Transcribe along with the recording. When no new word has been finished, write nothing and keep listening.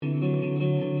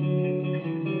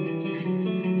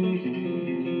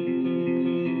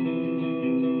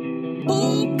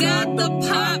the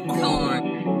popcorn?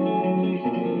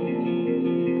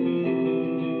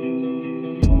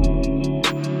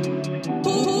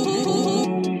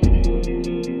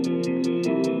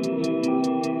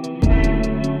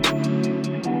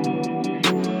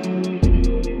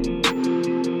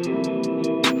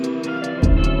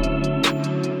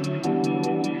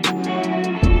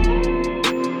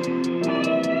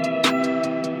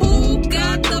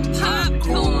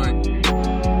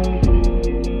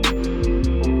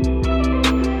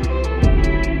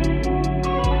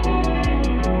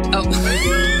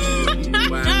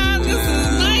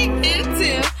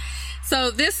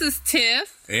 This is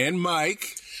Tiff. And Mike.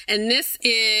 And this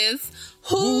is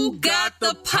Who Got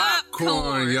the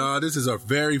Popcorn? Y'all, this is our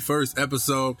very first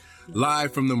episode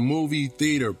live from the movie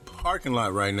theater parking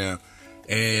lot right now.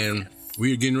 And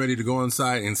we are getting ready to go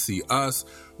inside and see Us.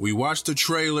 We watched the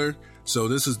trailer, so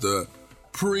this is the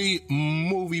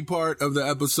pre-movie part of the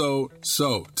episode.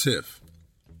 So, Tiff,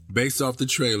 based off the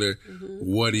trailer,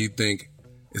 what do you think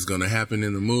is going to happen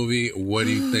in the movie? What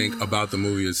do you think about the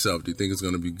movie itself? Do you think it's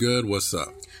going to be good? What's up?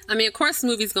 I mean, of course the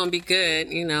movie's going to be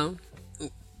good, you know.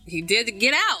 He did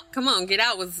Get Out. Come on, Get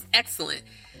Out was excellent.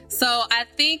 So I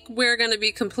think we're going to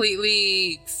be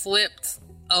completely flipped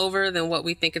over than what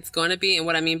we think it's going to be. And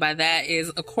what I mean by that is,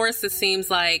 of course, it seems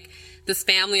like this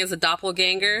family is a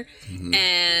doppelganger.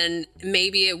 And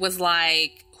maybe it was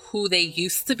like who they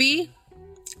used to be.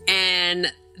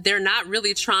 And they're not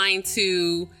really trying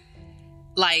to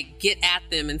like get at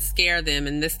them and scare them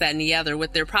and this, that, and the other.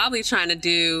 What they're probably trying to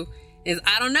do is,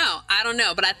 I don't know.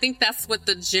 But I think that's what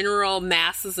the general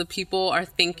masses of people are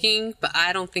thinking. But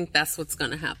I don't think that's what's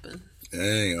going to happen.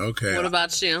 Dang, okay. What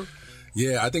about you?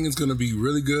 Yeah, I think it's going to be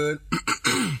really good.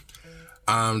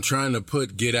 I'm trying to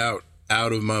put Get Out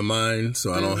of my mind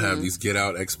so I don't have these Get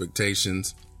Out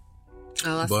expectations.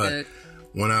 Oh, that's good.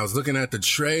 When I was looking at the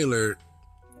trailer,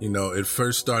 you know, it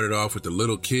first started off with the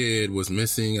little kid was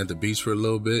missing at the beach for a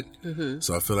little bit.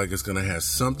 So I feel like it's going to have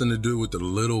something to do with the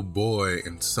little boy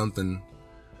and some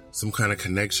kind of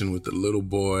connection with the little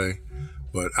boy.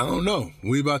 But I don't know.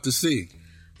 We about to see.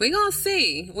 We're going to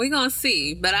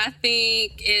see. But I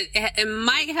think it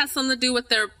might have something to do with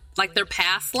their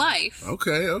past life.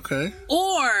 Okay.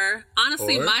 Or,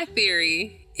 honestly, my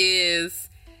theory is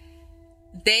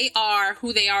they are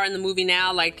who they are in the movie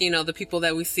now. Like, you know, the people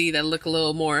that we see that look a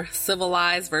little more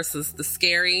civilized versus the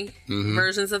scary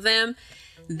versions of them.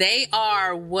 They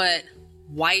are what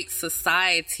white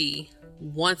society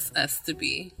wants us to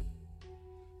be.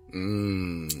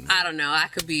 I don't know. I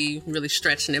could be really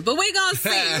stretching it, but we're going to see.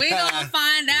 We're going to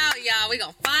find out, y'all. We're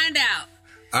going to find out.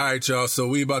 All right, y'all. So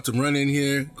we about to run in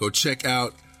here, go check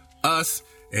out Us,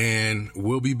 and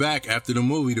we'll be back after the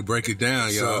movie to break it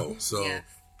down, y'all. So yes.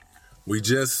 We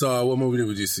just saw, what movie did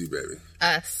we just see, baby?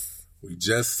 Us. We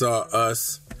just saw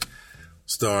Us,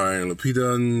 starring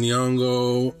Lupita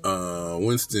Nyong'o,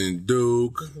 Winston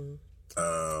Duke,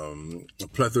 a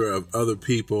plethora of other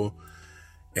people.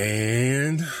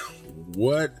 And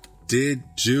what did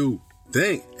you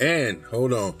think? And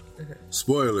hold on,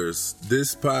 spoilers.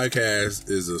 This podcast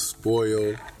is a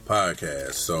spoiled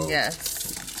podcast. So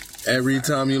yes, every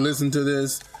time you listen to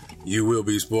this, you will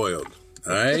be spoiled.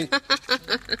 All right?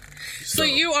 So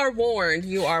you are warned.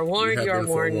 You are warned. You are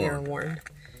warned. You are warned.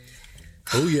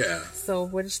 Oh, yeah. So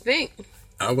what did you think?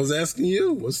 I was asking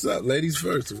you. What's up? Ladies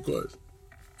first, of course.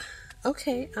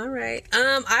 Okay. All right.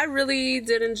 I really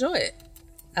did enjoy it.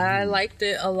 I liked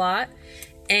it a lot.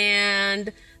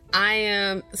 And I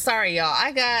am sorry, y'all.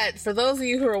 For those of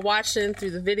you who are watching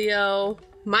through the video,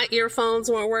 my earphones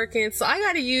weren't working. So I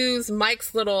got to use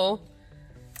Mike's little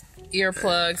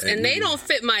earplugs. And they don't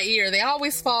fit my ear. They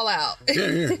always fall out.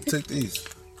 Yeah. Take these.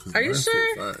 Are you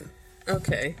sure?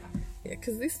 Okay. Yeah,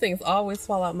 because these things always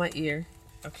fall out my ear.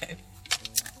 Okay.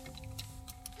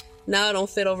 Now it don't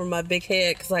fit over my big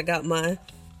head because I got my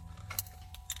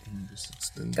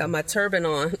turban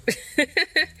on.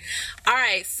 All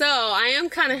right, so I am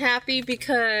kind of happy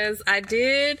because I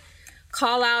did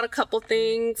call out a couple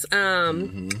things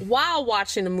while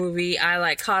watching the movie.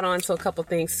 I caught on to a couple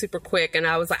things super quick, and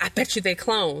I was like, I bet you they're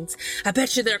clones. I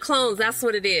bet you they're clones. That's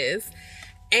what it is.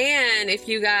 And if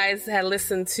you guys had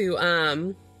listened to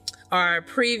our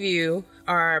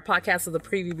podcast of the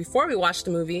preview before we watched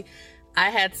the movie,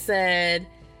 I had said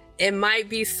it might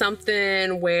be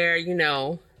something where, you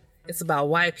know, it's about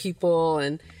white people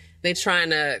and they trying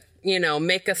to, you know,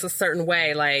 make us a certain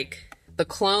way. Like the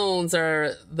clones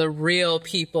are the real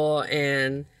people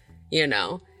and, you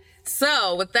know.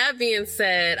 So with that being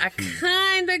said, I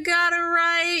kind of got it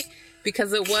right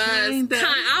because it was I'm going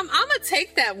to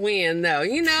take that win though,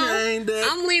 you know.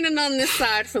 I'm leaning on this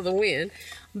side for the win.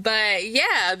 But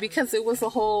yeah, because it was a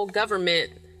whole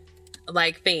government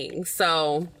like thing.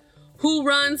 So who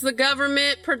runs the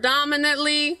government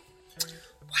predominantly?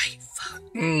 White folk.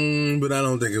 But I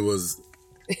don't think it was.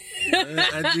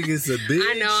 I think it's a big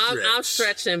I know, stretch. I'm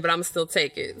stretching, but I'm still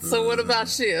take it. So what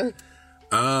about you?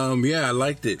 Yeah, I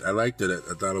liked it. I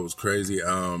thought it was crazy.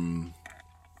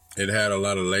 It had a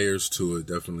lot of layers to it.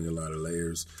 Definitely a lot of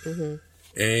layers.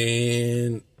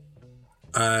 And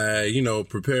I,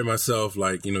 prepared myself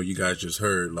like, you guys just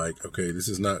heard, like, okay, this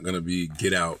is not going to be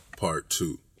Get Out Part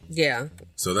 2. Yeah.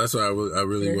 So that's why I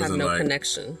really You wasn't have no like...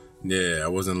 connection. Yeah, I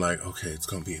wasn't like, okay, it's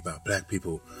going to be about black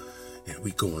people and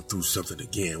we going through something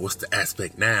again. What's the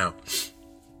aspect now?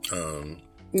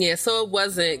 Yeah, so it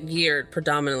wasn't geared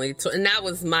predominantly to, and that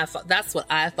was that's what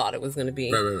I thought it was going to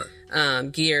be.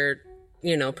 Right. Geared,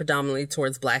 predominantly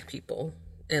towards black people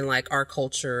and like our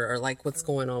culture or like what's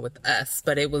going on with us.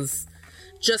 But it was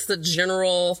just a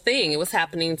general thing. It was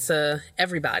happening to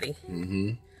everybody.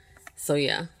 So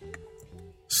yeah.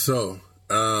 So,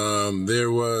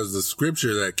 there was a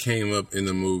scripture that came up in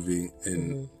the movie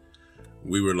and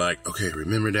we were like, okay,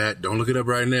 remember that. Don't look it up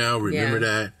right now. Remember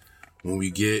that when we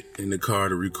get in the car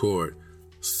to record.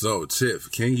 So,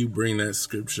 Tiff, can you bring that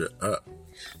scripture up?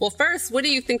 Well, first, what do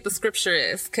you think the scripture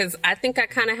is? Because I think I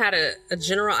kind of had a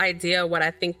general idea what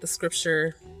I think the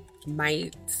scripture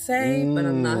might say, but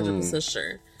I'm not 100%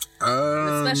 sure.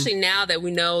 Especially now that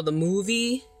we know the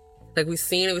movie, like we've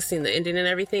seen the ending and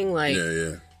everything. Like,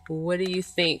 Yeah. what do you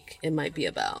think it might be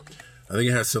about? I think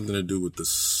it has something to do with the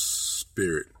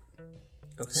spirit.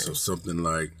 Okay. So something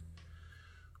like,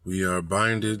 we are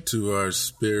binded to our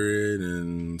spirit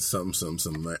and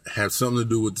something. Have something to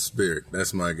do with the spirit.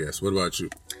 That's my guess. What about you?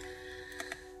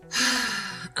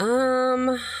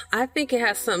 I think it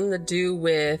has something to do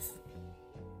with,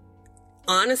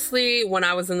 honestly, when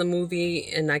I was in the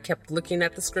movie and I kept looking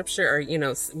at the scripture, or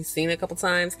we've seen it a couple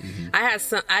times, I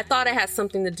thought it had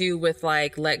something to do with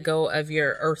like let go of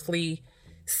your earthly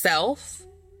self.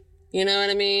 You know what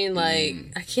I mean? Like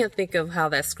I can't think of how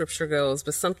that scripture goes,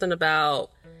 but something about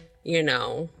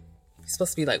you're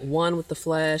supposed to be like one with the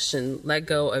flesh and let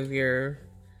go of your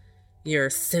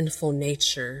sinful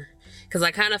nature. Because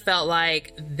I kind of felt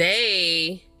like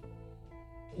they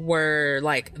were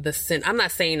like the sin. I'm not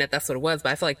saying that that's what it was,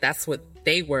 but I feel like that's what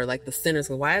they were, like the sinners.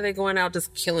 Why are they going out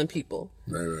just killing people?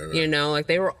 Right. Like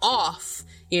they were off.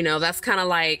 That's kind of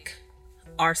like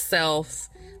our self,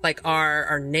 like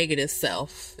our negative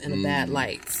self in a bad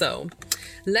light. So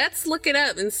let's look it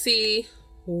up and see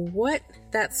what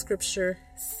that scripture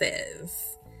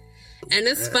says. And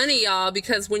it's funny, y'all,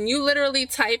 because when you literally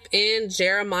type in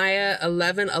Jeremiah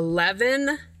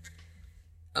 11:11,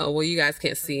 oh, well, you guys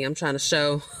can't see. I'm trying to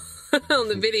show on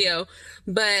the video.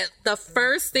 But the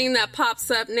first thing that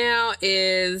pops up now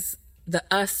is the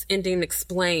us ending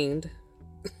explained.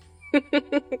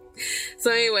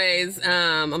 So anyways,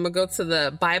 I'm going to go to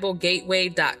the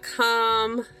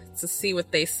BibleGateway.com to see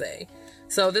what they say.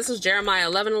 So this is Jeremiah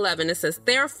 11:11. It says,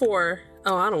 therefore,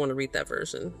 I don't want to read that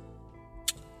version.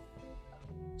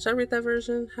 Should I read that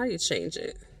version? How do you change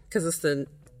it? Because it's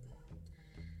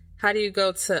how do you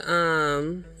go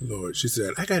to, Lord, she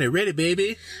said, I got it ready,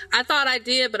 baby. I thought I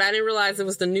did, but I didn't realize it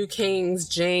was the New King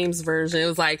James version. It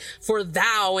was like, for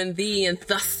thou and thee and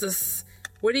thus.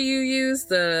 What do you use?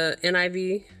 The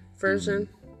NIV version?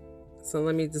 So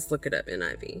let me just look it up,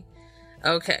 NIV.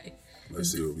 Okay.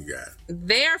 Let's see what we got.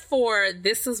 Therefore,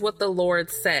 this is what the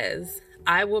Lord says.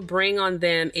 I will bring on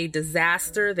them a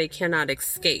disaster they cannot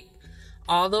escape.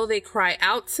 Although they cry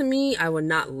out to me, I will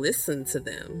not listen to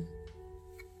them.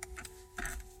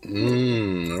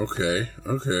 Okay.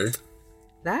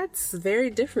 That's very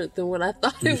different than what I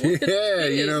thought it would be. Yeah,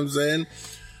 you know what I'm saying?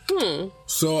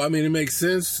 So, I mean, it makes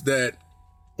sense that,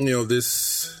 it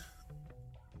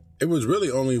was really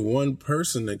only one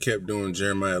person that kept doing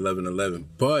Jeremiah 11:11.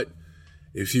 But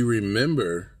if you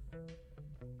remember,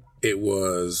 it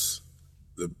was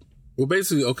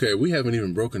basically, okay, we haven't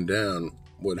even broken down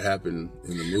what happened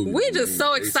in the movie. We're just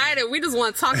so excited. We just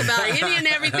want to talk about any and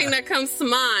everything that comes to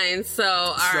mind.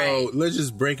 So let's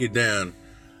just break it down.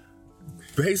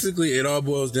 Basically, it all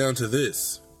boils down to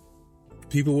this.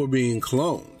 People were being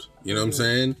cloned. You know what I'm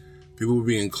saying? People were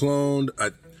being cloned.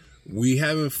 We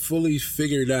haven't fully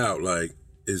figured out, like,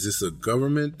 is this a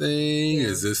government thing? Yeah.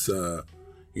 Is this,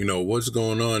 what's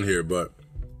going on here? But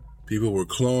people were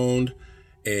cloned.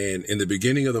 And in the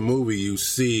beginning of the movie, you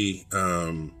see,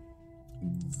 there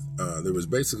was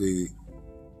basically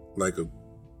like a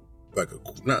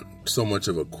not so much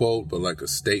of a quote, but like a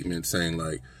statement saying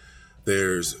like,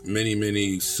 there's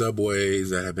many subways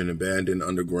that have been abandoned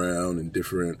underground and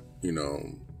different,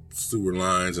 sewer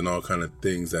lines and all kind of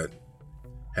things that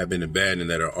have been abandoned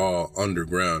that are all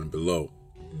underground and below.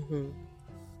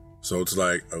 So it's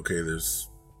like, okay, there's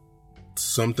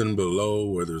something below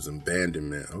where there's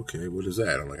abandonment. Okay, what is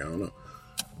that? I'm like, I don't know.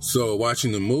 So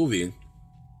watching the movie,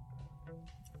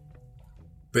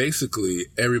 basically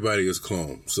everybody is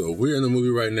cloned. So we're in the movie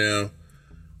right now.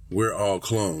 We're all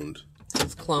cloned.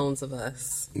 It's clones of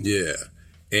us. Yeah.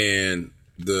 And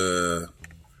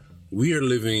we are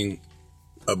living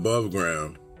above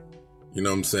ground. You know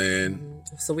what I'm saying?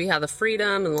 So we have the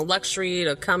freedom and the luxury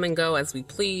to come and go as we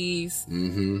please.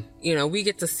 You know, we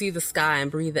get to see the sky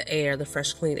and breathe the air, the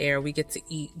fresh, clean air. We get to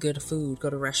eat good food, go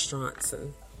to restaurants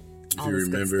and all this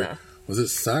good stuff. Was it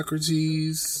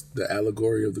Socrates, the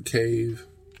allegory of the cave?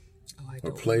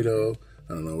 Or Plato?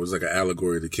 I don't know. It was like an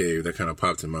allegory of the cave that kind of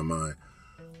popped in my mind.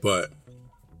 But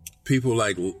people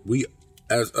like we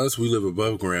live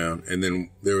above ground, and then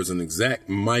there was an exact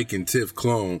Mike and Tiff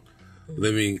clone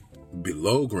living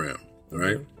below ground,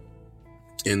 right?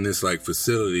 In this like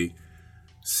facility,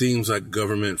 seems like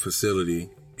government facility,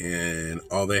 and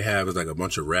all they have is like a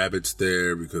bunch of rabbits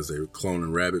there because they were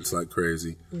cloning rabbits like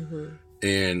crazy.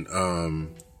 And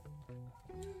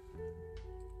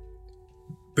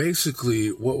basically,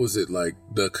 what was it like?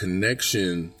 The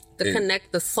connection,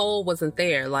 the soul wasn't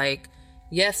there. Like,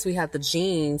 yes, we had the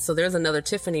genes. So there's another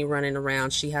Tiffany running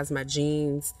around. She has my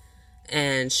genes,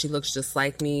 and she looks just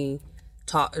like me.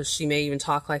 She may even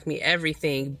talk like me,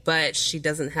 everything, but she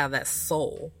doesn't have that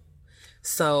soul.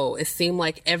 So it seemed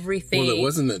like everything. Well, it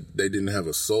wasn't that they didn't have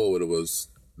a soul. It was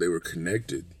they were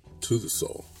connected to the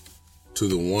soul, to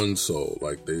the one soul.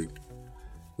 Like the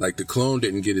clone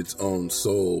didn't get its own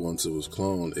soul once it was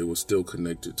cloned. It was still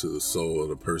connected to the soul of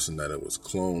the person that it was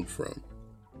cloned from.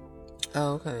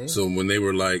 Oh, okay. So when they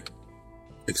were like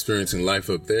experiencing life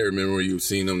up there, remember when you've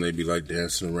seen them, they'd be like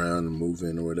dancing around and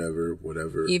moving or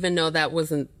whatever. Even though that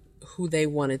wasn't who they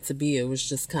wanted to be, it was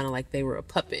just kind of like they were a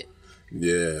puppet.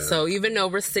 Yeah. So even though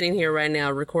we're sitting here right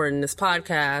now recording this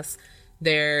podcast,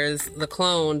 there's the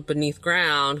clone beneath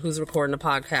ground who's recording a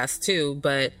podcast too,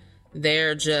 but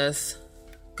they're just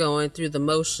going through the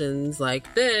motions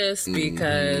like this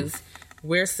because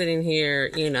we're sitting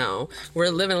here, you know, we're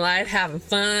living life, having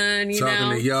fun, you talking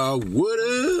know. to y'all, what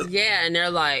up? Yeah, and they're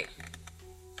like,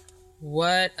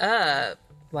 what up?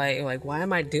 Like, why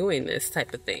am I doing this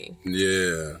type of thing?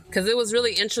 Yeah. Because it was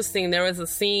really interesting. There was a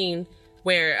scene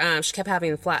where she kept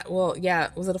having was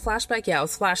it a flashback? Yeah, it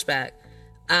was flashback.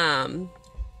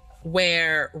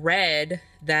 Where Red,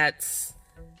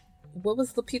 what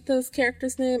was Lupita's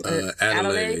character's name?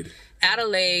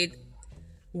 Adelaide,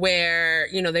 where,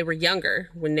 you know, they were younger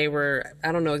when they were,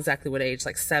 I don't know exactly what age,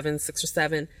 like 6 or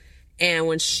 7. And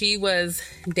when she was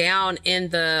down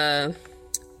in I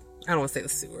don't want to say the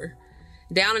sewer,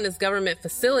 down in this government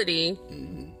facility,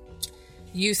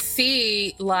 you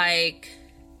see like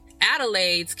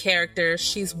Adelaide's character,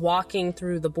 she's walking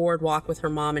through the boardwalk with her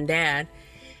mom and dad,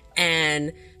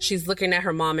 and she's looking at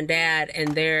her mom and dad,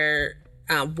 and they're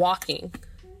walking,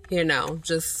 you know,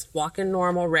 just walking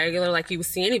normal, regular, like you would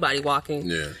see anybody walking.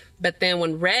 Yeah. But then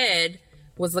when Red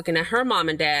was looking at her mom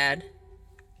and dad,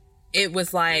 it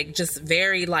was like just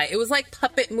very like, it was like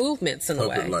puppet movements in a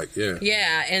way. Like, yeah.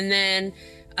 Yeah. And then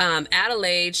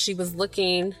Adelaide, she was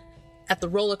looking at the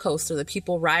roller coaster, the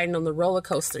people riding on the roller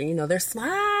coaster, you know, they're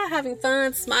having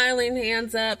fun, smiling,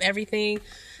 hands up, everything.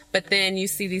 But then you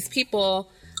see these people,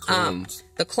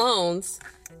 the clones,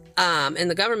 in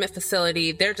the government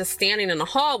facility, they're just standing in the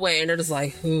hallway and they're just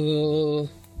like, you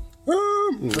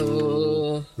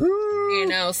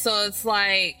know, so it's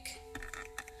like,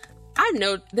 I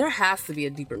know there has to be a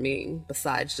deeper meaning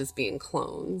besides just being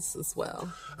clones as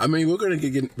well. I mean, we're gonna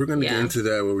get into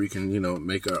that where we can, you know,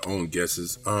 make our own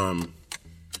guesses.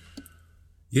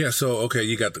 Yeah. So okay,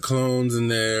 you got the clones in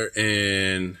there,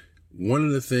 and one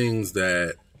of the things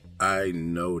that I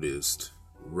noticed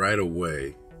right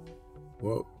away.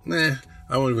 Well,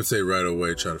 I won't even say right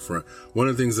away. Try to front. One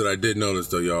of the things that I did notice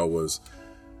though, y'all, was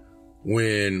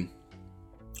when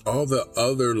all the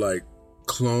other like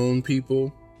clone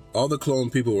people. All the clone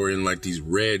people were in like these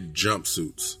red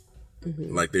jumpsuits.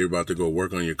 Like they were about to go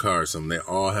work on your car or something. They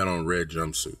all had on red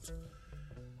jumpsuits.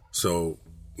 So,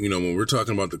 you know, when we're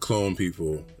talking about the clone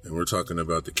people and we're talking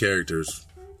about the characters,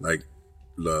 like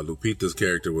Lupita's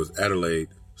character was Adelaide.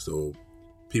 So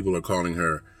people are calling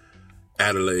her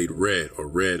Adelaide Red or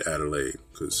Red Adelaide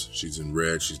because she's in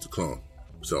red. She's the clone.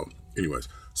 So anyways,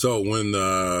 so when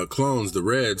the clones, the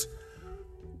Reds,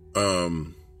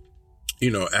 you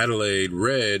know, Adelaide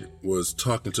Red was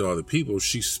talking to all the people.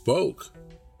 She spoke.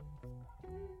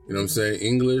 You know what I'm saying?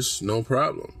 English, no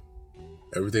problem.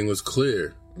 Everything was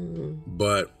clear.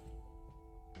 But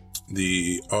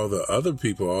all the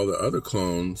other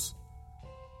clones,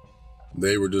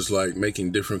 they were just like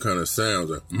making different kind of sounds,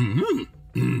 like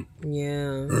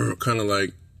yeah, kind of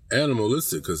like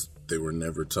animalistic, because they were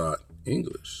never taught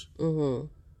English.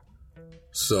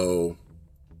 So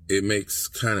it makes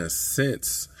kind of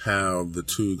sense how the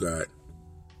two got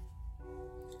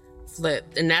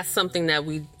flipped. And that's something that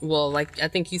like I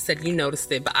think you said you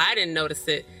noticed it, but I didn't notice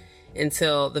it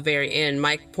until the very end.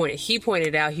 Mike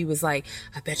pointed out, he was like,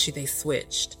 I bet you they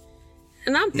switched.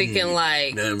 And I'm thinking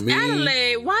like,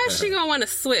 Adelaide, why is she gonna want to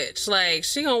switch? Like,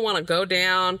 she gonna want to go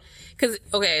down? Because,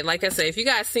 okay, like I said, if you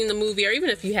guys seen the movie, or even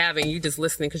if you haven't, you just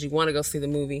listening because you want to go see the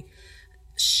movie,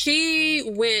 she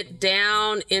went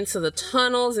down into the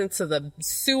tunnels, into the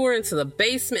sewer, into the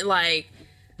basement. Like,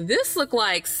 this looked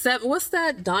like what's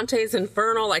that? Dante's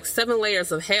Inferno, like 7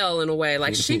 layers of hell in a way.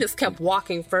 Like, she just kept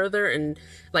walking further and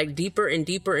like deeper and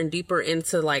deeper and deeper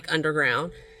into like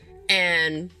underground.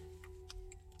 And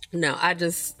no,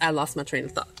 I lost my train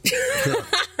of thought.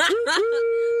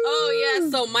 Oh yeah,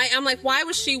 so I'm like, why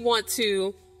would she want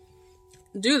to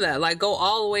do that? Like, go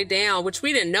all the way down, which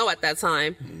we didn't know at that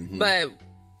time. But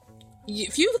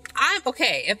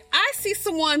if I see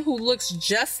someone who looks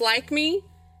just like me,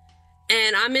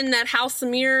 and I'm in that house of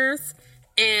mirrors,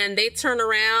 and they turn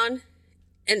around,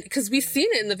 and because we've seen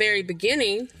it in the very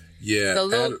beginning. Yeah,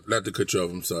 not to cut you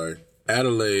off, I'm sorry.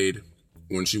 Adelaide,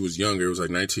 when she was younger, it was like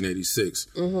 1986.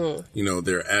 You know,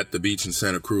 they're at the beach in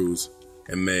Santa Cruz,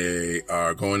 and they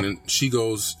are going in. She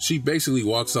basically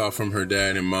walks off from her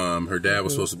dad and mom. Her dad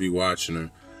was supposed to be watching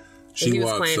her. He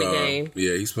was playing a game.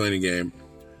 Yeah, he's playing a game.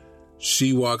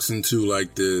 She walks into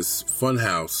like this fun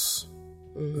house.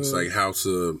 It's like house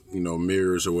of,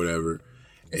 mirrors or whatever.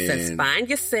 It says find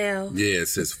yourself. Yeah, it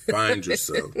says find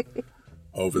yourself.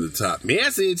 Over the top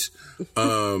message.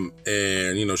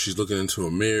 And, she's looking into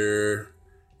a mirror.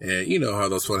 And you know how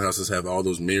those fun houses have all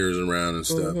those mirrors around and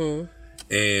stuff.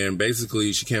 And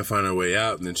basically she can't find her way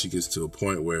out. And then she gets to a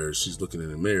point where she's looking in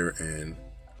the mirror and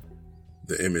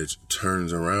the image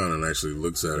turns around and actually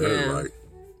looks at her like.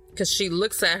 Because she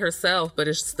looks at herself, but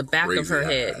it's just the back of her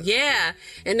head. Eyes. Yeah.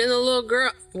 And then the little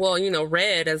girl,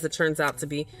 Red, as it turns out to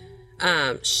be,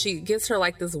 she gives her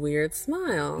like this weird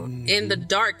smile in the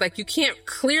dark. Like, you can't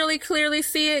clearly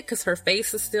see it because her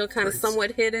face is still kind of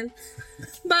somewhat hidden.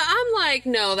 But I'm like,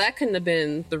 no, that couldn't have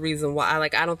been the reason why.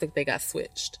 I don't think they got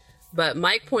switched. But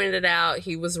Mike pointed it out.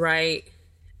 He was right.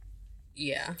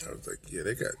 Yeah. I was like, I think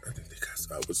they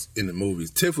got, I was in the movies.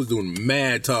 Tiff was doing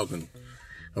mad talking.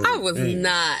 I was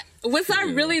not. Was I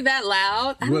really that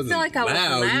loud? I don't feel like I was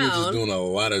loud. You were just doing a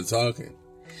lot of talking.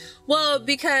 Well,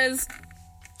 because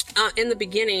in the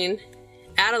beginning,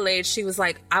 Adelaide, she was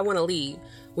like, I want to leave.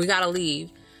 We got to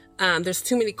leave. There's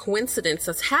too many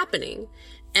coincidences happening.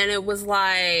 And it was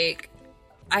like,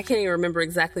 I can't even remember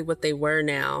exactly what they were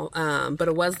now. But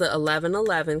it was the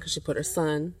 11:11 because she put her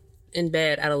son in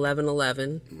bed at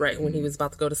 11:11, right when he was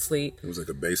about to go to sleep. It was like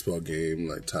a baseball game,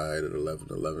 like tied at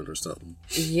 11:11 or something.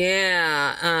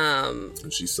 Yeah.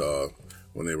 And she saw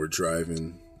when they were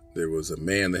driving, there was a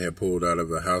man that had pulled out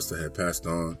of a house that had passed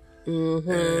on,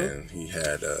 and he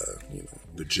had,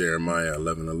 the Jeremiah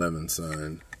 11:11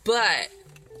 sign. But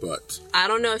I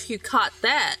don't know if you caught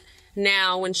that.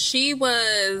 Now, when she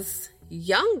was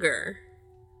younger,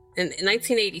 in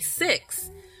 1986.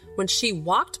 When she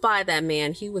walked by that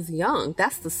man, he was young.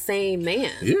 That's the same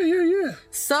man. Yeah.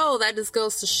 So that just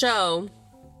goes to show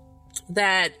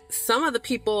that some of the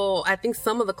people, I think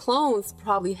some of the clones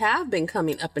probably have been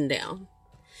coming up and down.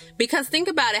 Because think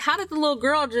about it. How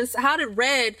did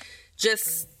Red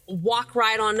just walk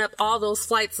right on up all those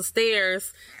flights of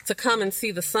stairs to come and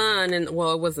see the sun? And,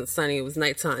 well, it wasn't sunny. It was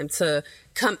nighttime. To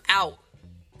come out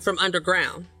from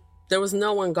underground. There was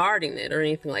no one guarding it or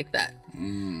anything like that.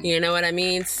 You know what I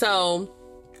mean? So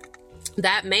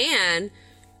that man,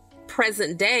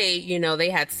 present day, they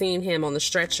had seen him on the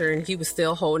stretcher and he was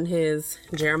still holding his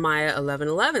Jeremiah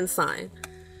 11:11 sign.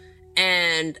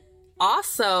 And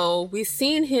also we've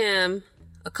seen him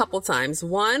a couple times.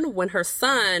 One, when her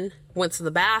son went to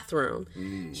the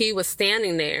bathroom, he was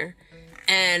standing there,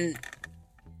 and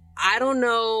I don't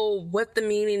know what the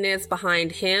meaning is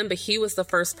behind him, but he was the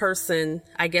first person,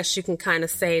 I guess you can kind of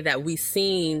say, that we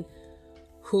seen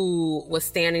who was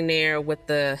standing there with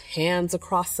the hands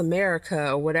across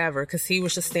America or whatever, because he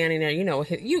was just standing there.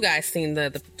 You guys seen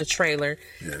the trailer.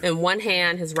 Yeah. In one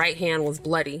hand, his right hand was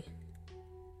bloody.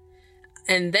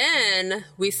 And then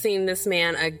we seen this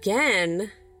man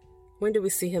again. When did we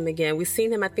see him again? We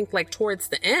seen him, I think, like towards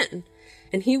the end.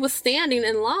 And he was standing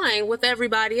in line with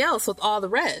everybody else, with all the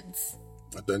Reds.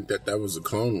 I think that was the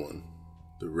clone one,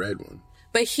 the red one.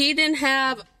 But he didn't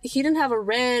have a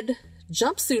red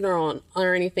jumpsuit on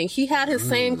or anything. He had his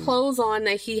same clothes on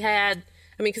that he had.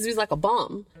 I mean, because he was like a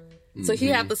bum. So he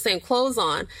had the same clothes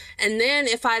on. And then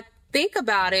if I think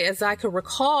about it, as I could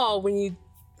recall, when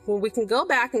we can go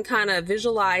back and kind of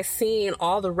visualize seeing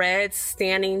all the Reds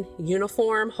standing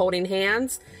uniform, holding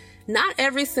hands, not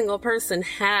every single person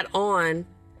had on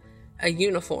a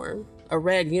uniform, a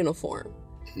red uniform.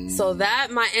 So that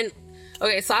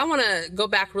okay, so I want to go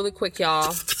back really quick,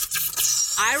 y'all.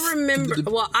 I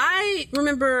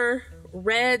remember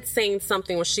Red saying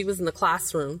something when she was in the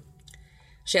classroom.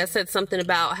 She had said something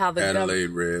about how the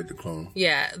Adelaide Red, the clone.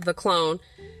 Yeah, the clone.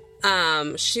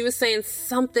 She was saying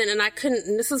something, and I couldn't.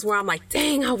 And this is where I'm like,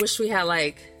 dang, I wish we had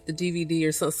like the DVD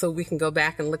or something so we can go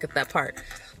back and look at that part.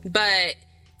 But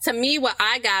to me, what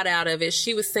I got out of it,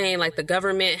 she was saying like the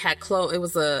government had clone. It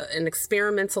was an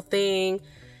experimental thing,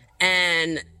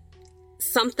 and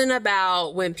something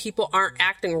about when people aren't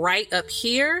acting right up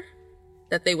here,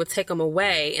 that they would take them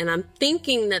away. And I'm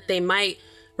thinking that they might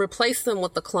replace them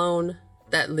with the clone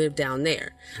that lived down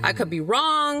there. I could be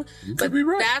wrong, but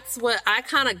that's what I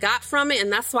kind of got from it, and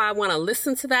that's why I want to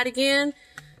listen to that again.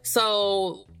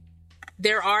 So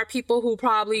there are people who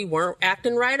probably weren't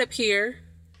acting right up here.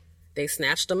 They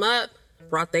snatched them up,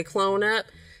 brought their clone up.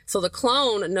 So the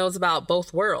clone knows about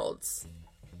both worlds.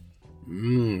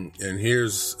 And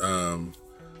here's a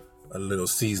little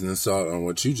seasoning salt on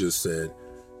what you just said.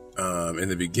 In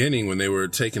the beginning, when they were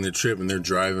taking the trip and they're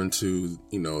driving to,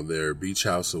 their beach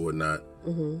house or whatnot,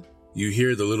 you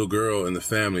hear the little girl and the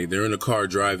family, they're in a car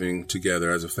driving together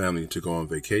as a family to go on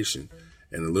vacation.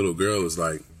 And the little girl is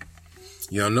like,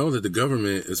 y'all know that the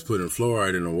government is putting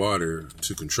fluoride in the water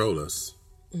to control us.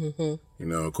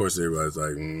 Of course, everybody's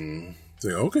like,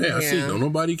 say, okay, I see. Don't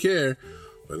nobody care.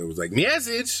 But it was like,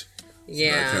 message.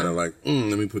 Yeah. So I kind of like,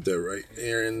 let me put that right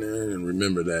there in there and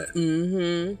remember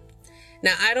that.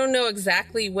 Now, I don't know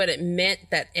exactly what it meant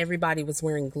that everybody was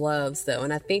wearing gloves, though.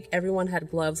 And I think everyone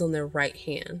had gloves on their right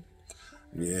hand.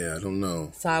 Yeah, I don't know.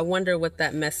 So I wonder what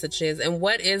that message is. And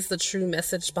what is the true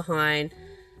message behind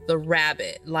the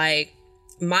rabbit? Like,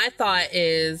 my thought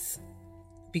is,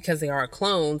 because they are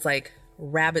clones, like,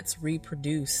 rabbits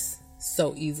reproduce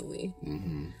so easily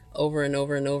over and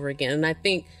over and over again. And I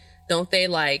think, don't they,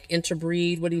 like,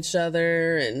 interbreed with each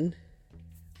other and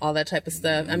all that type of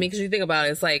stuff? I mean, because you think about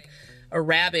it, it's like, a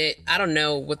rabbit, I don't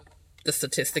know what the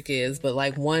statistic is, but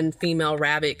like one female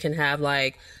rabbit can have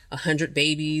like 100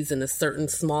 babies in a certain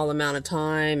small amount of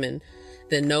time. And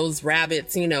then those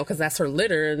rabbits, because that's her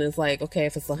litter. And it's like, okay,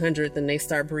 if it's 100, then they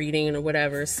start breeding or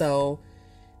whatever. So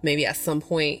maybe at some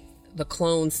point the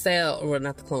clone cell, or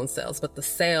not the clone cells, but the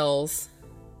cells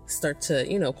start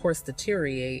to, of course,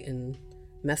 deteriorate and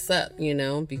mess up,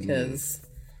 because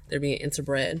they're being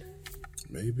interbred.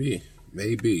 Maybe.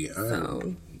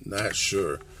 I'm not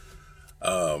sure.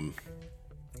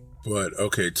 But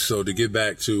okay, so to get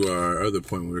back to our other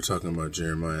point, we were talking about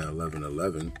Jeremiah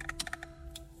 11:11.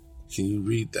 Can you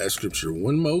read that scripture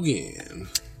one more again?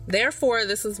 Therefore,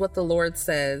 this is what the Lord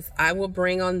says: I will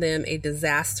bring on them a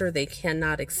disaster they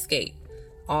cannot escape.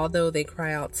 Although they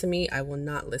cry out to me, I will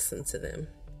not listen to them.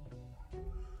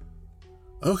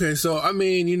 Okay, so I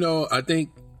mean, I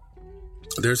think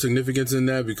there's significance in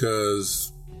that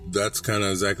because that's kind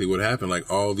of exactly what happened. Like,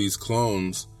 all these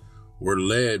clones were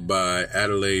led by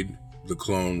Adelaide, the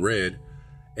clone Red,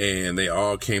 and they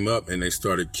all came up and they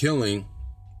started killing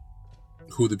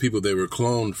the people they were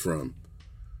cloned from.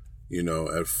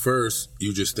 At first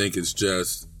you just think it's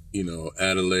just,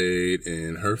 Adelaide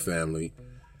and her family,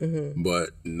 but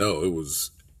no, it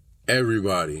was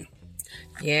everybody.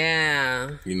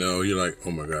 Yeah. You're like,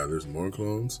 oh my God, there's more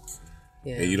clones.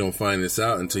 Yeah. And you don't find this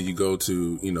out until you go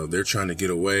to, they're trying to get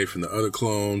away from the other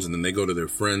clones, and then they go to their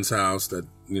friend's house that,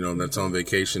 that's on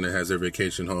vacation, that has their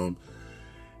vacation home.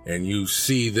 And you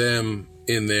see them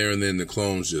in there, and then the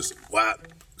clones just,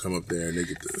 come up there and they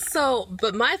get the... So,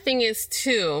 but my thing is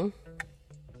too,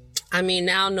 I mean,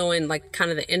 now knowing like kind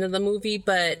of the end of the movie,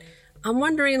 but I'm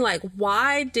wondering like,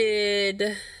 what's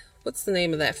the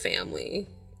name of that family?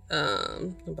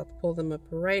 I'm about to pull them up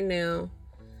right now.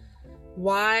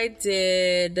 Why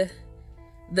did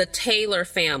the Taylor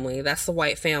family, that's the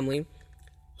white family,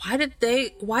 why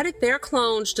did their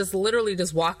clones just literally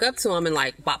just walk up to them and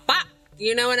like, bop, bop?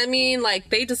 You know what I mean?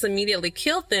 Like, they just immediately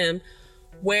killed them.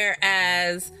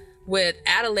 Whereas with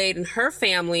Adelaide and her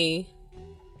family,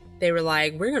 they were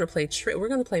like, we're going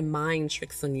to play mind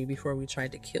tricks on you before we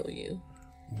tried to kill you.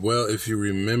 Well, if you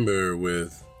remember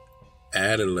with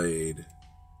Adelaide,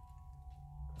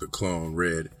 the clone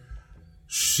Red,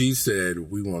 she said,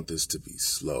 we want this to be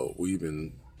slow. We've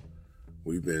been,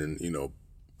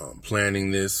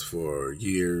 planning this for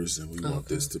years, and we want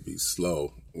this to be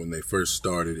slow. when they first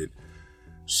started it,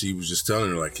 she was just telling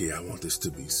her like, "Hey, I want this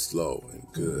to be slow and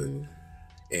good."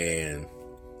 And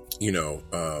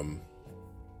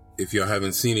if y'all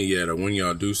haven't seen it yet, or when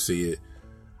y'all do see it,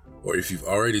 or if you've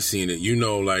already seen it,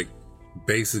 like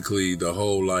basically the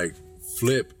whole like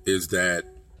flip is that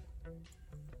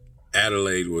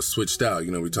Adelaide was switched out.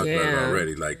 We talked about it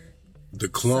already. Like the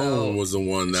clone was the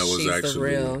one that was actually the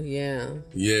real,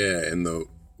 and the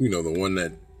the one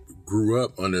that grew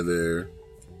up under there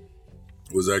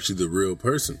was actually the real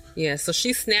person. Yeah, so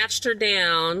she snatched her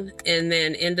down and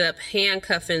then ended up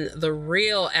handcuffing the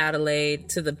real Adelaide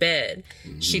to the bed.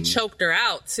 She choked her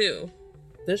out too.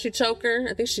 Did she choke her?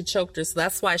 I think she choked her. So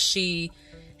that's why she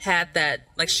had that,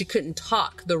 like she couldn't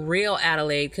talk. The real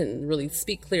Adelaide couldn't really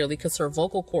speak clearly because her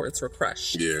vocal cords were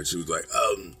crushed. Yeah, she was like,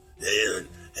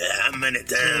 how many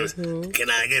times can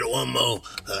I get one more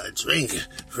drink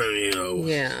from you?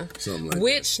 Yeah. Something like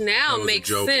Which that. now That was makes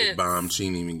a joke. sense. Bomb, she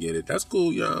didn't even get it. That's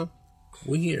cool, y'all.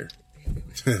 We here.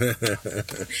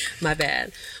 My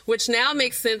bad. Which now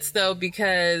makes sense though,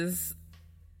 because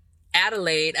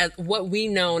Adelaide, as what we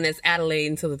known as Adelaide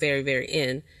until the very, very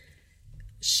end,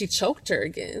 she choked her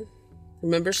again.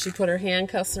 Remember, she put her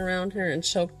handcuffs around her and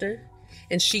choked her?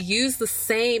 And she used the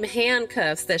same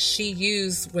handcuffs that she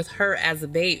used with her as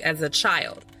a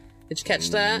child. Did you catch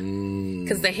that?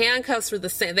 Because the handcuffs were the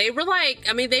same. They were like,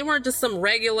 they weren't just some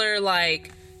regular,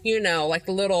 like, like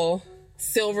the little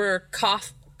silver cop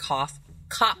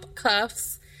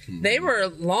cuffs. They were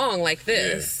long like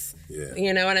this. Yeah.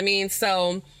 You know what I mean?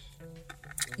 So,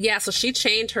 yeah, so she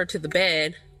chained her to the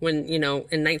bed when, in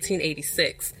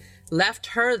 1986, left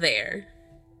her there.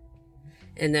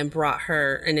 And then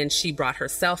she brought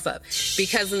herself up.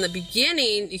 Because in the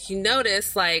beginning, if you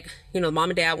notice, like, mom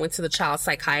and dad went to the child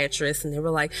psychiatrist and they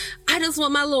were like, I just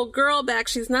want my little girl back.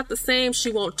 She's not the same.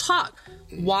 She won't talk.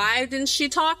 Why didn't she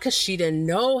talk? Because she didn't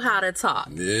know how to talk.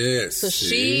 Yes. So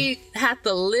she had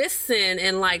to listen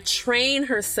and like train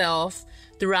herself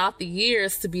throughout the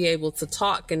years to be able to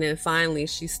talk. And then finally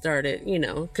she started,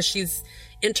 because she's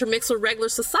intermixed with regular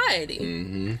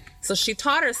society. So she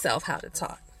taught herself how to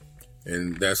talk.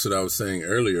 And that's what I was saying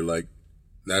earlier. Like,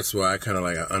 that's why I kind of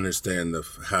like, I understand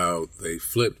how they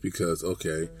flipped, because,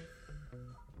 okay,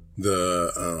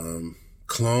 the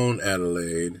clone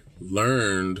Adelaide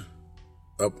learned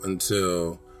up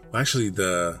until, actually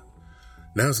now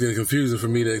it's getting confusing for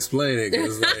me to explain it.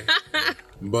 'Cause it's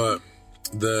like,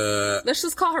 let's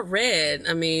just call her Red.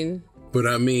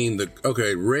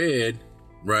 Red,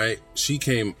 right? She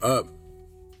came up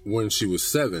when she was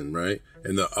 7, right?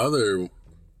 And the other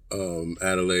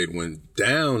Adelaide went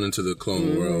down into the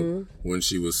clone world when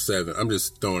she was 7. I'm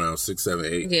just throwing out 6, 7,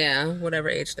 8. Yeah, whatever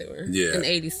age they were. Yeah. In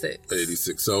 86.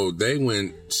 86. So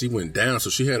she went down. So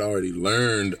she had already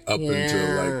learned up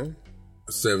until like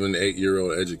a 7,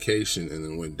 8-year-old education, and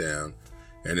then went down.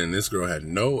 And then this girl had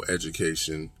no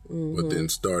education, but then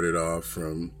started off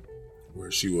from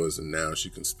where she was, and now she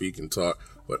can speak and talk.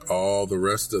 But all the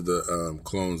rest of the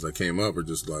clones that came up are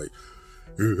just like,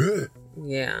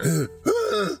 yeah.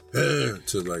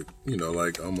 to like,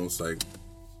 like almost like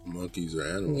monkeys or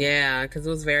animals. Yeah, because it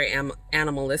was very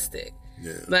animalistic.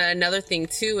 Yeah. But another thing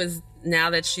too is, now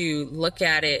that you look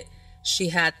at it, she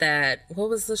had that, what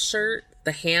was the shirt?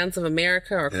 The Hands of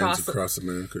America, or Hands Across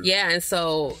America. Yeah, and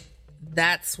so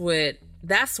that's where,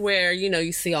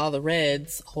 you see all the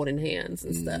Reds holding hands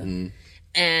and stuff.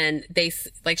 And they,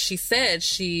 like she said,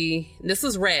 this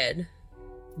was Red,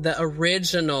 the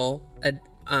original,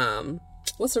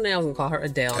 what's her name? I was gonna call her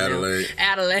Adele.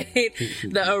 Adelaide.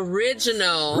 The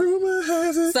original. Rumor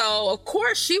has it. So of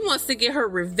course she wants to get her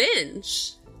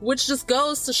revenge, which just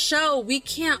goes to show we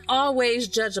can't always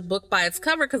judge a book by its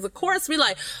cover. Because of course we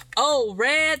like, oh,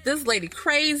 Red, this lady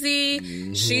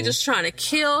crazy. She just trying to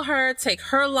kill her, take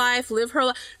her life, live her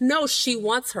life. No, she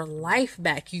wants her life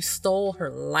back. You stole her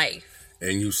life.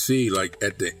 And you see, like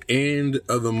at the end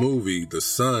of the movie, the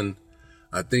son,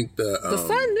 I think the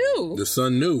son knew. The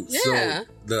son knew. Yeah.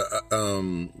 So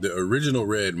the original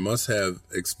Red must have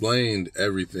explained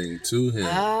everything to him.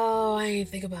 Oh, I didn't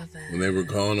think about that. When they were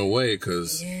going away,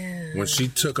 because when she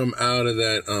took him out of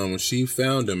that, when she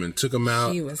found him and took him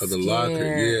out of the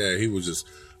locker, he was just,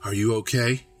 "Are you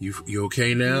okay? You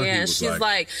okay now?" Yeah, she's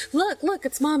like, look,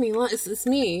 it's mommy, it's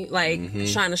me, like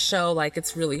trying to show like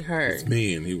it's really her. It's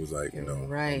me, and he was like,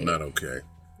 right. I'm not okay.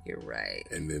 You're right.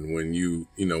 And then when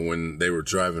when they were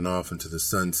driving off into the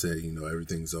sunset,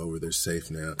 everything's over, they're safe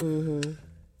now.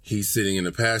 He's sitting in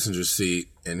the passenger seat,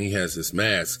 and he has this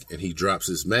mask, and he drops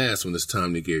his mask when it's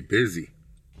time to get busy,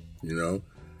 And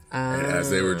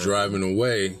as they were driving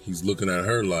away, he's looking at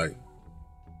her like,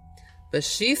 but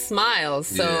she smiles.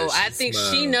 So Yeah, I think she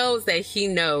smiled. knows that he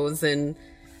knows. And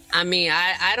I mean,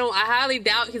 I highly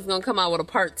doubt he's going to come out with a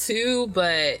part 2,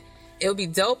 but it would be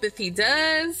dope if he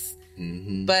does.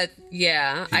 Mm-hmm. But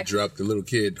yeah, He dropped the little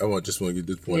kid. Just want to get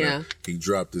this point out. He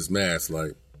dropped his mask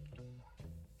like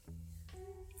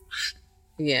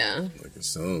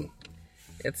it's on.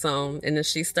 It's on. And then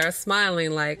she starts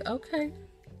smiling like, okay,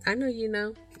 I know you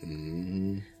know.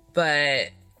 Mm-hmm. But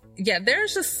yeah,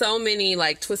 there's just so many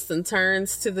like twists and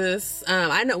turns to this.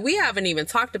 I know we haven't even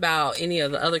talked about any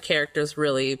of the other characters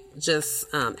really, just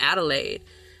Adelaide.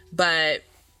 But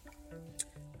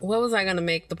what was I going to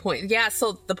make the point? Yeah,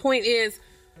 so the point is,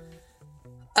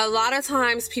 a lot of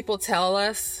times people tell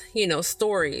us,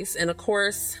 stories. And of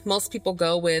course, most people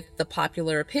go with the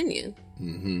popular opinion,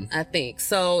 I think.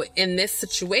 So in this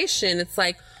situation, it's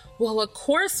like, well, of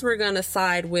course we're going to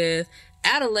side with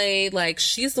Adelaide. Like,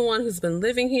 she's the one who's been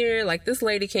living here. Like, this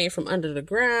lady came from under the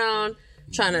ground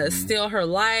trying to steal her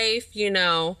life,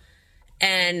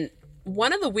 And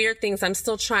one of the weird things I'm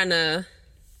trying to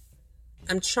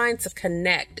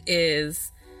connect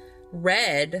is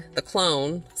Red, the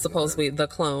clone, supposedly the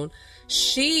clone.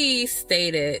 She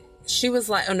stated, she was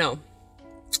like,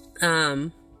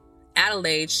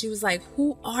 Adelaide, she was like,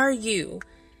 who are you?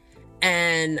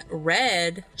 And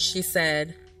Red, she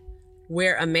said,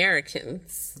 we're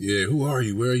Americans. Yeah, who are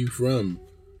you? Where are you from?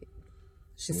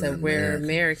 She said, we're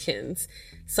Americans.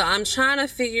 So I'm trying to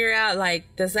figure out,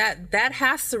 like, does that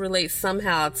has to relate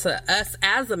somehow to us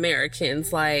as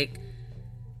Americans? Like,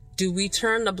 do we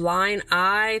turn the blind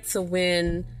eye to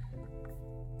when,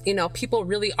 people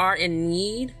really are in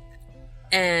need?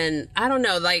 And I don't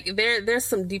know, like, there's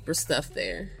some deeper stuff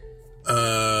there.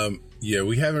 Yeah,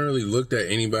 we haven't really looked at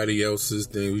anybody else's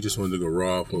thing. We just wanted to go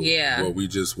raw for what we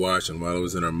just watched, and while it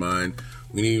was in our mind,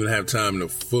 we didn't even have time to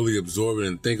fully absorb it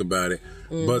and think about it.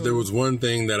 But there was one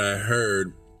thing that I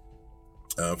heard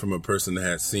from a person that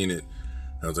had seen it.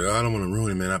 I was like, I don't want to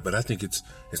ruin it, man. But I think it's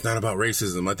not about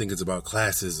racism. I think it's about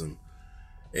classism.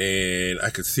 And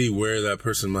I could see where that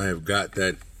person might have got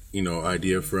that,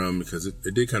 idea from, because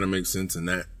it did kind of make sense in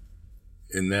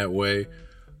that way.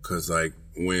 Because, like,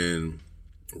 when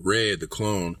Red, the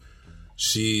clone,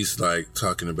 she's like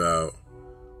talking about,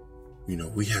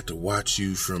 we had to watch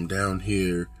you from down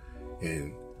here,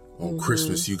 and on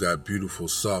Christmas you got beautiful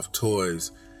soft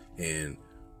toys, and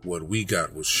what we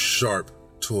got was sharp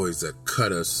toys that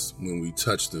cut us when we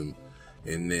touched them.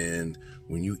 And then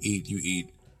when you eat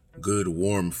good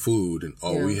warm food, and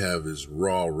all we have is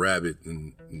raw rabbit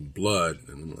and blood.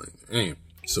 And I'm like, damn.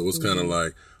 So it's kind of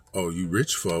like, oh, you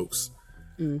rich folks,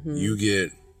 you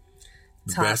get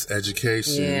the best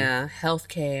education. Yeah,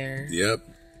 healthcare. Yep.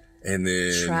 And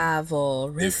then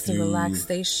travel, rest and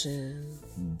relaxation.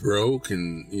 Broke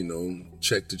and,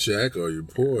 check to check, or you're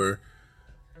poor,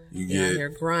 you get you're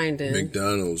grinding.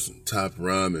 McDonald's top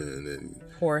ramen and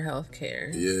poor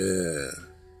healthcare. Yeah.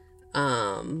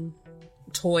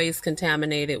 Toys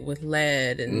contaminated with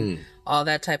lead and all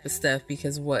that type of stuff,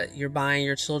 because you're buying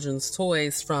your children's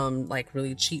toys from like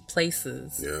really cheap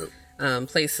places. Yeah.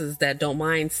 Places that don't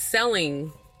mind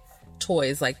selling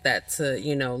toys like that to,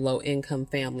 low income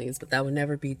families, but that would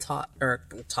never be taught.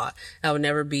 That would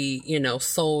never be,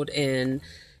 sold in,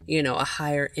 a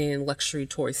higher end luxury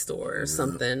toy store or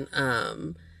something.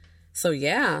 So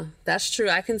yeah, that's true.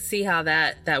 I can see how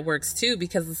that works too,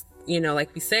 because,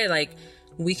 like we say, like,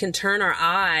 we can turn our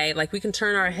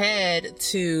head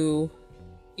to,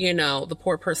 the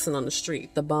poor person on the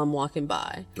street, the bum walking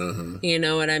by. You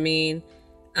know what I mean?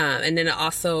 And then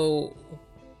also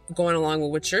going along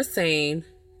with what you're saying,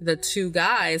 the two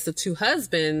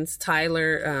husbands,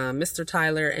 Tyler, Mr.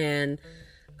 Tyler and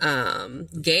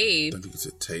Gabe. I think it's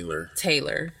a Taylor.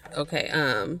 Okay.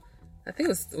 I think it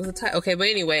was a Tyler. Okay, but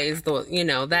anyways,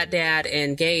 that dad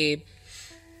and Gabe,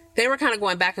 they were kind of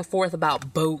going back and forth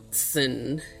about boats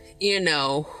and,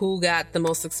 who got the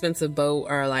most expensive boat,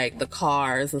 or like the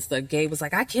cars and stuff. Gabe was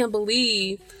like, I can't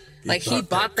believe he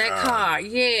bought that car.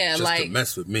 Yeah. Just to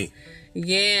mess with me.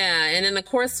 Yeah. And then of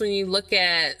course, when you look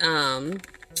at,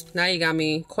 now you got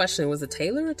me questioning, was it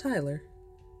Taylor or Tyler?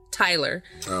 Tyler.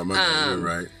 Oh, my God, you're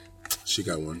right. She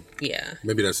got one. Yeah.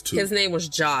 Maybe that's two. His name was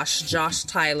Josh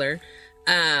Tyler.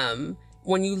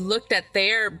 When you looked at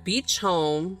their beach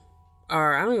home,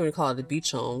 or I don't even call it a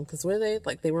beach home, because were they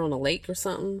like they were on a lake or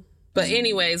something? But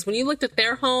anyways, when you looked at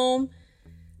their home,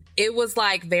 it was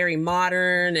like very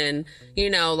modern and,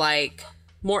 like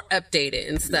more updated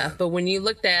and stuff. Yeah. But when you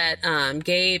looked at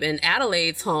Gabe and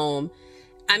Adelaide's home,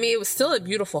 I mean, it was still a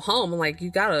beautiful home. Like, you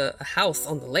got a house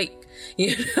on the lake,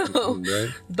 Right.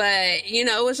 But,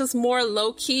 it was just more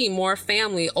low key, more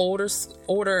family, older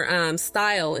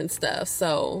style and stuff.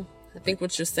 So I think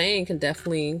what you're saying can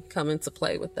definitely come into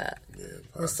play with that. Yeah,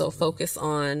 we're so focused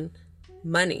on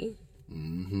money.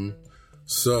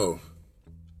 So,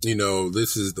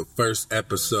 this is the first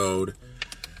episode.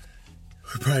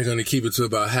 We're probably going to keep it to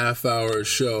about half-hour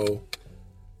show.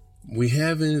 We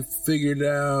haven't figured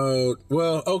out...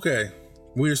 Well, okay.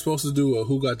 We're supposed to do a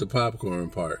Who Got the Popcorn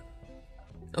part.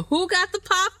 Who got the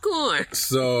popcorn?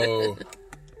 So,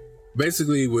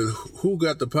 basically, with Who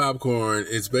Got the Popcorn,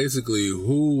 it's basically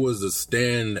who was the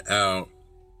standout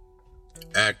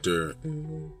actor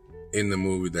in the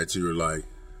movie that you were like...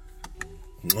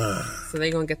 So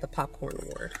they're going to get the popcorn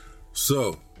award.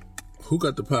 So, who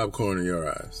got the popcorn in your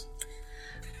eyes?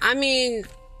 I mean,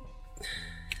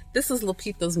 this is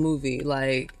Lupita's movie.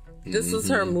 Like, this is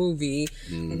her movie.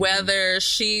 Whether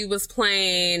she was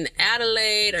playing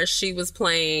Adelaide or she was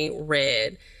playing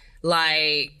Red.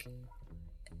 Like,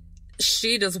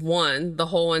 she just won the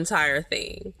whole entire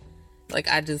thing. Like,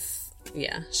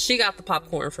 she got the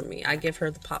popcorn for me. I give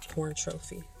her the popcorn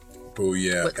trophy. Oh,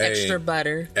 yeah. With extra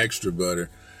butter. Extra butter.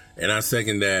 And I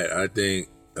second that. I think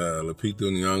Lupita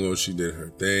Nyong'o, she did her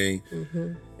thing.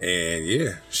 And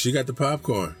yeah, she got the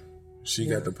popcorn. She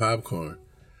got the popcorn.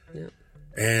 Yeah.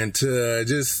 And to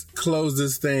just close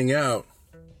this thing out,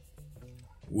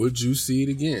 would you see it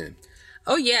again?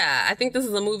 Oh, yeah. I think this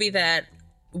is a movie that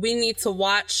we need to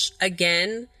watch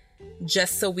again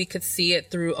just so we could see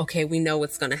it through, okay, we know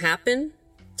what's going to happen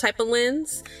type of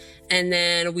lens. And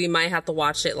then we might have to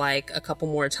watch it like a couple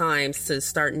more times to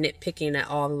start nitpicking at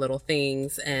all the little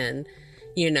things. And,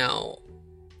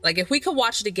 like if we could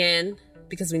watch it again,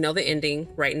 because we know the ending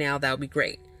right now, that would be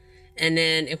great. And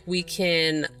then if we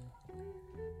can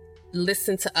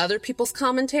listen to other people's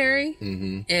commentary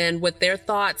and what their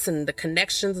thoughts and the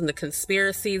connections and the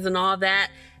conspiracies and all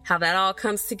that, how that all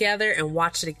comes together, and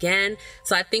watch it again.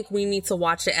 So I think we need to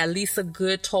watch it at least a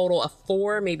good total of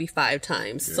 4, maybe 5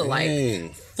 times. Dang. So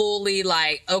like fully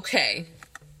like, okay.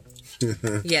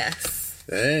 Yes.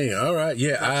 Dang, all right.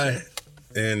 Yeah, I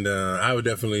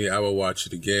would watch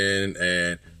it again,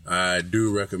 and I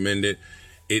do recommend it.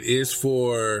 It is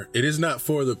not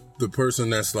for the person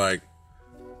that's like,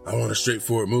 I want a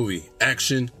straightforward movie.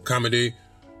 Action, comedy,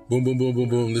 boom, boom, boom, boom,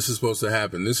 boom. This is supposed to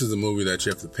happen. This is a movie that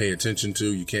you have to pay attention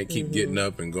to. You can't keep getting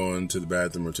up and going to the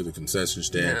bathroom or to the concession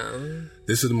stand. No.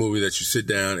 This is a movie that you sit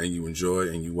down and you enjoy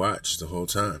and you watch the whole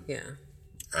time. Yeah.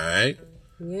 All right?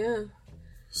 Yeah.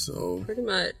 So, pretty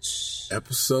much.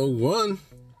 Episode 1.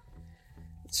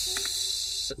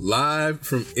 Live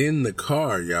from in the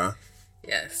car, y'all.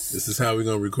 Yes. This is how we're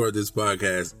going to record this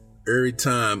podcast every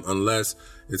time, unless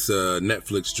it's a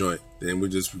Netflix joint. Then we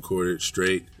just record it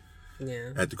straight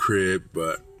at the crib.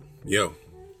 But,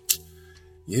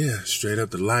 straight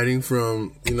up the lighting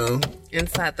from,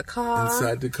 inside the car.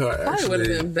 Probably would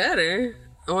have been better.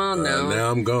 Well, no.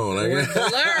 Now I'm gone. Blur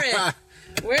it.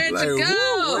 Where'd you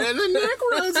go? Where'd the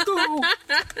neck go?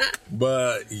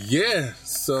 But,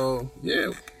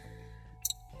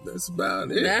 that's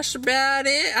about it. That's about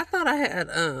it. I thought I had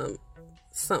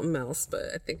something else, but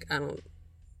I think I don't.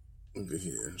 Look at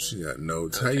here. She got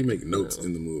notes. Okay. How you make notes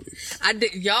in the movie? I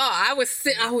did, y'all. I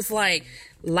was like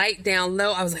light down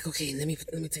low. I was like, okay, let me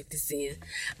take this in,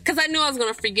 because I knew I was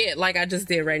gonna forget, like I just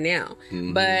did right now.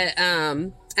 But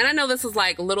and I know this is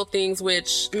like little things,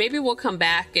 which maybe we'll come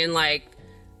back and like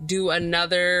do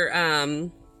another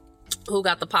Who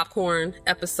Got the Popcorn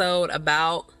episode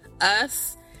about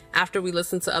us after we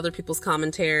listen to other people's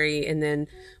commentary, and then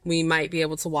we might be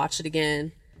able to watch it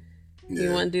again. Yeah.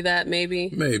 You want to do that? Maybe.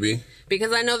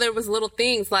 Because I know there was little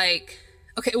things like,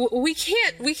 okay, we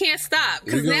can't stop,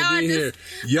 because now I just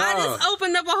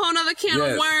opened up a whole nother can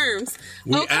of worms.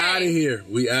 We out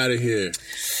of here.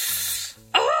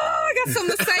 Oh, I got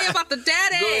something to say about the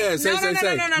daddy. Go ahead, say.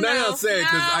 No, say it,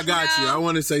 because I got you. I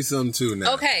want to say something too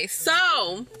now. Okay,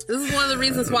 so this is one of the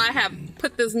reasons why I have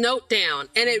put this note down,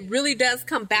 and it really does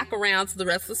come back around to the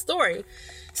rest of the story.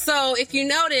 So if you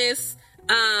notice,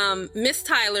 Mrs.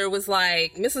 Tyler was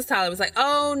like,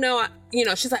 oh no,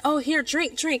 she's like, oh, here,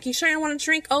 drink. You sure you don't want to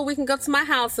drink? Oh, we can go to my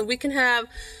house and we can have,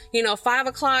 5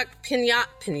 o'clock pina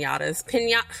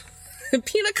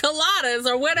coladas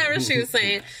or whatever she was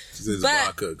saying. She says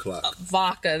vodka o'clock.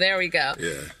 Vodka, there we go.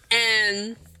 Yeah.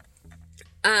 And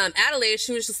Adelaide,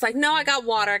 she was just like, no, I got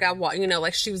water.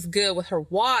 Like she was good with her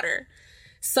water.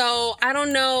 So I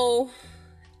don't know.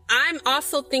 I'm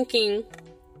also thinking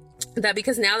that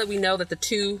because now that we know that the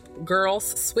 2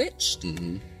 girls switched,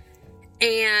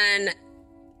 and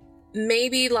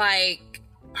maybe like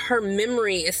her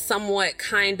memory is somewhat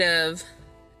kind of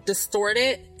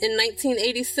distorted in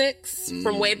 1986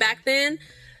 from way back then,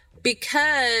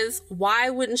 because why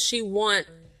wouldn't she want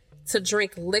to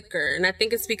drink liquor. And I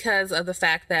think it's because of the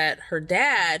fact that her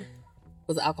dad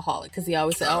was an alcoholic, because he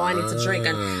always said, I need to drink.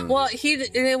 And, well,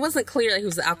 it wasn't clear that he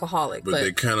was an alcoholic. But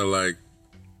they kind of like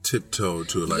tiptoed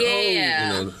to it, like,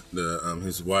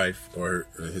 his wife or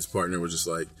his partner was just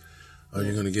like, oh,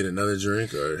 you're going to get another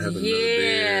drink or have another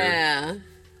beer? Yeah.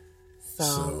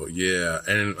 So, yeah.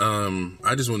 And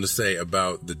I just wanted to say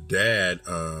about the dad,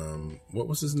 what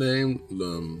was his name?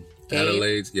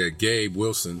 Adelaide's, Gabe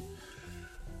Wilson.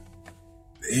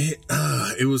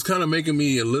 It was kind of making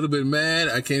me a little bit mad.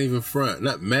 I can't even front.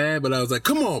 Not mad, but I was like,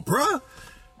 come on, bruh.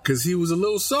 Because he was a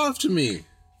little soft to me.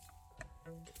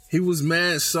 He was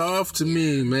mad soft to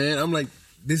me, man. I'm like,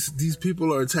 these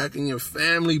people are attacking your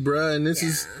family, bruh. And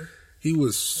he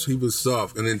was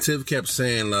soft. And then Tiff kept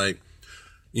saying, like,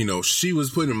 you know, she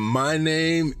was putting my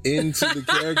name into the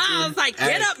character. I was like,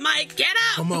 get up, Mike, get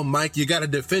up. Come on, Mike, you got to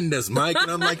defend us, Mike.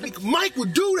 And I'm like, Mike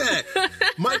would do that.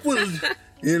 Mike would,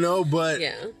 you know, but,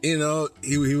 you know,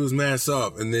 he was mad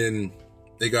soft. And then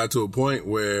they got to a point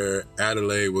where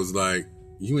Adelaide was like,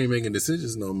 you ain't making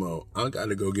decisions no more. I got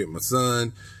to go get my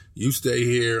son. You stay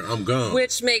here. I'm gone.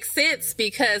 Which makes sense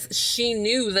because she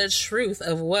knew the truth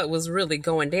of what was really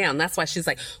going down. That's why she's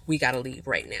like, we got to leave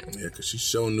right now. Yeah, because she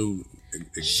sure knew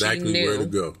exactly where to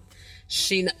go.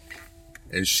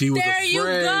 And she was there afraid. You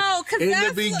go, in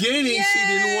the beginning, she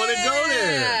didn't want to go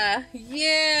there.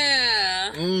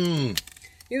 Yeah.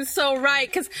 You're so right.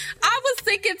 Because I was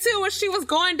thinking, too, when she was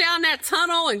going down that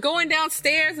tunnel and going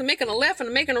downstairs and making a left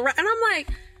and making a right. And I'm like,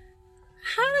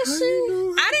 how does she?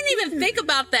 I didn't even think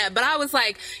about that. But I was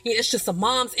like, it's just a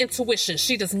mom's intuition.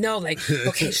 She just know, like,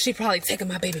 okay, she probably taking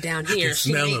my baby down here.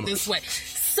 She ain't this way.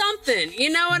 Something, you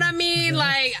know what I mean?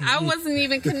 Like, I wasn't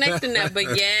even connecting that, but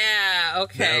okay.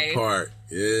 That part,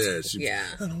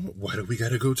 why do we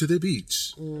gotta go to the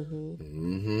beach?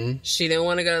 She didn't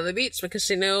want to go to the beach because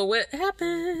she knew what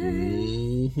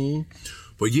happened.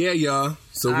 But yeah, y'all.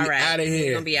 So we out of here.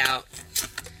 We're gonna be out.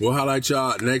 We'll highlight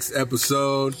y'all next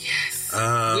episode. Yes.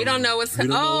 We don't know what's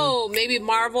coming. Oh, maybe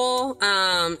Marvel,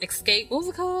 Escape. What was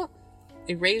it called?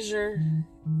 Erasure.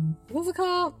 What was it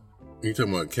called? You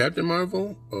talking about Captain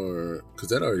Marvel, or because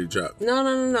that already dropped?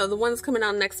 No. The one that's coming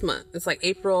out next month. It's like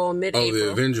mid-April. Oh,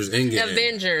 the Avengers Endgame.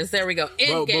 Avengers. There we go.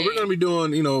 Endgame. But we're gonna be doing,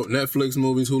 Netflix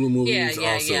movies, Hulu movies,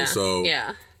 also. So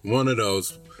one of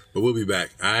those. But we'll be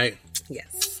back. All right.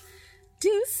 Yes.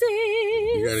 Deuces.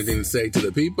 You got anything to say to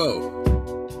the people?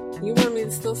 You want me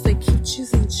to still say keep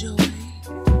choosing joy?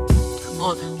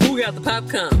 On Who Got the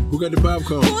Popcorn? Who got the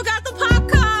popcorn? Who got the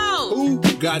popcorn? Who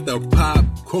got the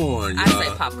popcorn? I say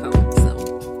popcorn, so.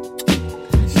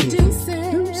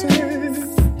 Deuces.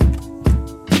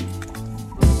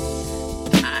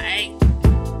 Alright.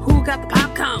 Who got the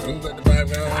popcorn? Who got the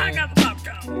popcorn? I got the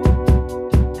popcorn.